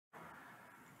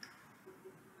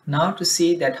Now to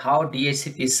see that how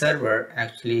DHCP server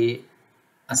actually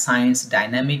assigns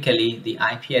dynamically the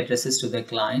IP addresses to the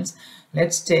clients,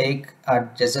 let's take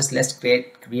let's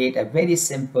create a very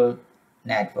simple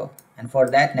network. And for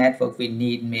that network, we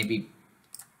need maybe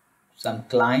some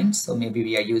clients. So maybe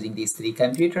we are using these 3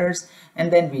 computers,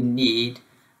 and then we need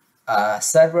a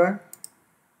server.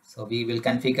 So we will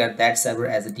configure that server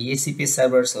as a DHCP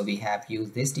server. So we have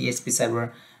used this DHCP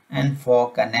server, and for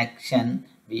connection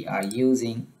we are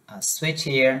using a switch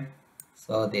here.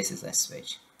 So this is a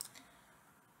switch.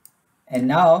 And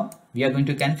now we are going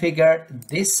to configure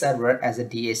this server as a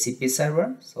DHCP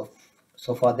server. So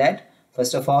for that,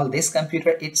 first of all, this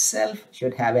computer itself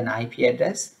should have an IP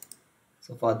address.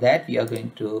 So for that, we are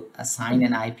going to assign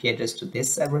an IP address to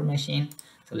this server machine.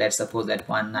 So let's suppose that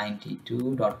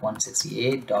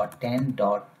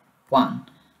 192.168.10.1.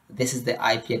 This is the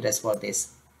IP address for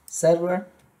this server.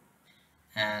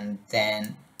 And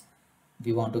then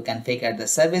we want to configure the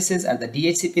services or the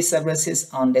DHCP services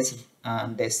on this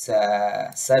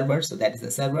server. So that is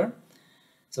the server.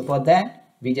 So for that,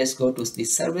 we just go to the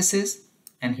services,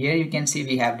 and here you can see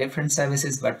we have different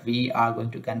services, but we are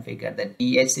going to configure the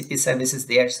DHCP services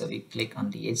there. So we click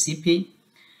on DHCP,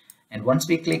 and once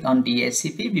we click on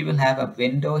DHCP, we will have a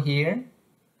window here.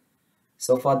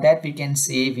 So for that, we can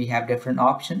see we have different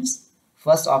options.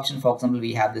 First option, for example,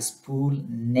 we have this pool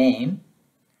name.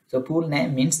 So pool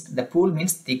name means the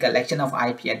collection of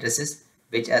IP addresses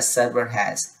which a server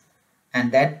has,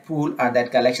 and that pool or that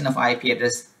collection of IP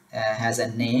address has a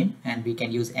name, and we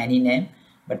can use any name,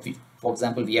 but for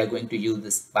example, we are going to use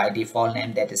this by default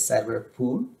name, that is server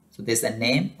pool. So this is the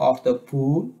name of the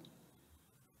pool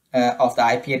of the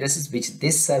IP addresses which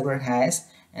this server has,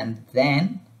 and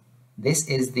then this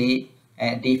is the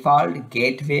default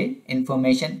gateway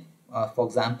information. For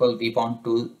example, we want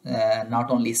to not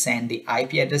only send the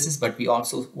IP addresses, but we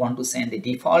also want to send the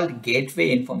default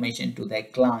gateway information to the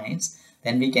clients.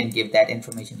 Then we can give that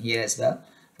information here as well.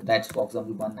 So that's, for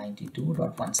example,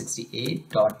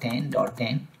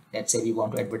 192.168.10.10. Let's say we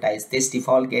want to advertise this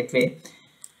default gateway,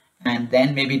 and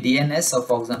then maybe DNS. So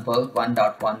for example,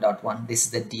 1.1.1. This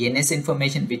is the DNS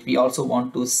information which we also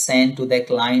want to send to the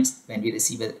clients when we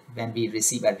receive a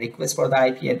request for the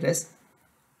IP address.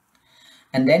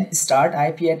 And then start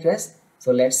IP address.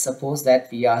 So let's suppose that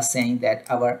we are saying that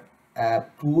our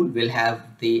pool will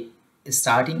have the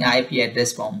starting IP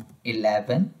address from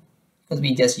 11, because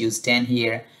we just use 10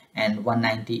 here, and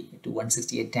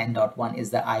 192.168.10.1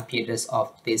 is the IP address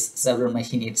of this server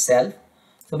machine itself.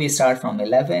 So we start from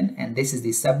 11, and this is the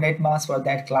subnet mask for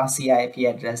that class C IP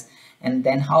address. And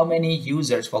then how many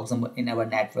users, for example, in our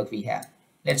network we have.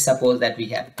 Let's suppose that we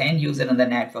have 10 users on the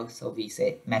network. So we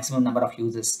say maximum number of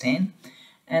users 10.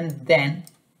 And then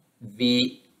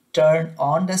we turn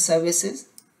on the services.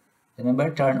 Remember,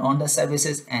 turn on the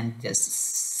services and just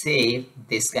save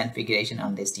this configuration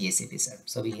on this DHCP server.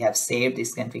 So we have saved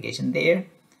this configuration there,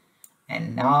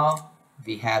 and now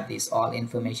we have this all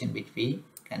information which we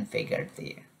configured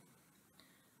there.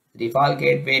 Default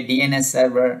gateway, DNS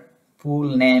server,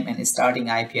 pool name, and starting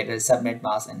IP address, subnet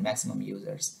mask, and maximum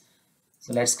users.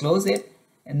 So let's close it,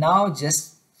 and now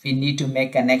just we need to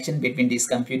make connection between this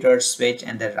computer switch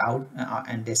and the route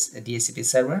and this DHCP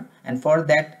server. And for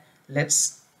that,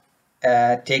 let's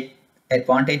take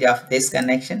advantage of this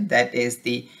connection, that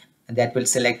will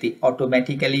select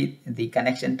automatically the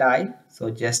connection type. So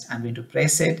just I'm going to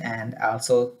press it, and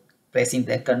also pressing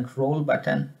the control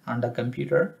button on the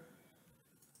computer,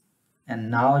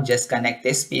 and now just connect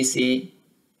this PC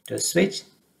to switch.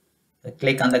 So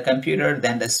click on the computer,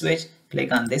 then the switch,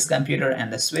 click on this computer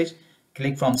and the switch,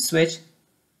 click from switch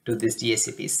to this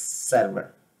DHCP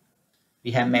server.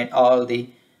 We have made all the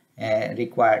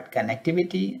required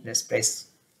connectivity. Just press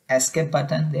escape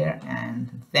button there,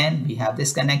 and then we have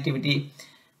this connectivity,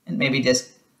 and maybe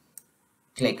just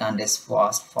click on this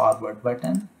fast forward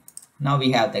button. Now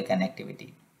we have the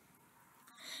connectivity.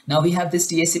 Now we have this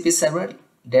DHCP server.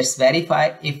 Let's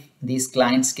verify if these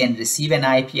clients can receive an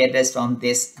IP address from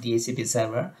this DHCP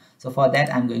server. So for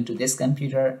that, I'm going to this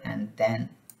computer and then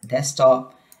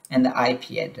desktop and the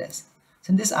IP address.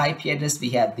 So in this IP address,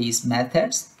 we have these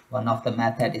methods. One of the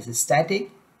method is static.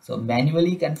 So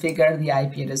manually configure the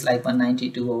IP address like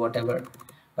 192 or whatever.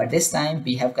 But this time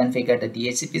we have configured the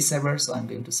DHCP server. So I'm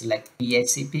going to select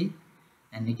DHCP,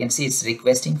 and you can see it's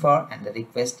requesting for, and the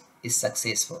request is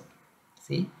successful.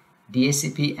 See,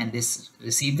 DHCP, and this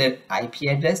received the IP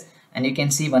address, and you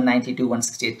can see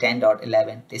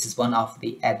 192.168.10.11. This is one of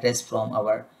the address from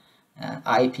our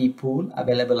IP pool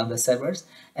available on the servers,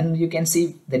 and you can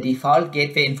see the default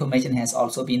gateway information has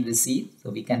also been received. So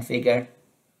we configure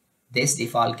this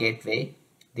default gateway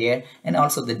there, and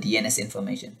also the DNS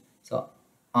information. So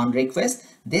on request,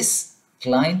 this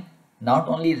client not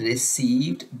only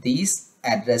received these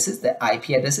addresses, the IP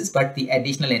addresses, but the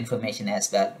additional information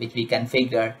as well, which we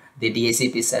configure the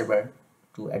DHCP server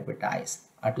to advertise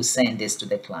or to send this to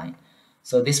the client.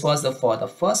 So this was for the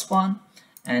first one.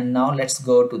 And now let's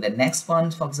go to the next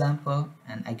one, for example,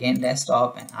 and again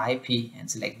desktop and IP, and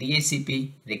select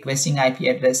DHCP, requesting IP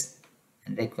address,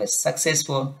 and request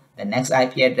successful. The next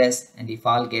IP address and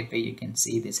default gateway, you can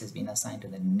see this has been assigned to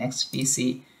the next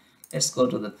PC. Let's go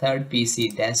to the third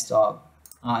PC, desktop,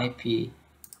 IP,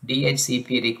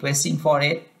 DHCP, requesting for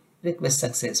it, request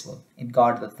successful. It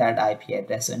got the third IP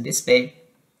address on display.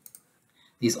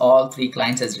 These all three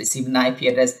clients has received an IP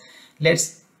address.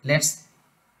 Let's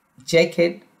check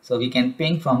it. So we can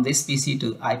ping from this PC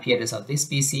to IP address of this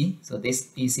PC. So this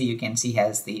PC, you can see,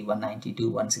 has the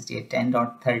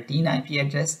 192.168.10.13 IP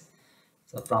address.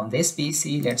 So from this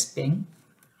PC, let's ping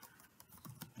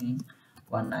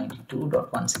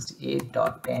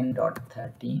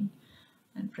 192.168.10.13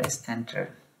 and press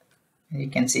enter. And you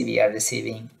can see we are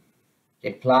receiving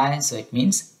reply. So it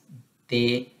means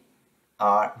they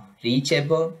are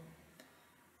reachable.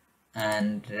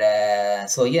 And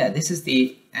so yeah, this is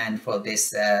the end for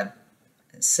this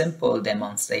simple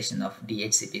demonstration of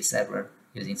DHCP server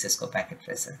using Cisco Packet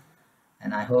Tracer.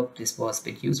 And I hope this was a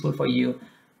bit useful for you,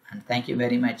 and thank you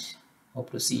very much.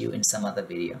 Hope to see you in some other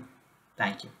video.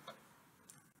 Thank you.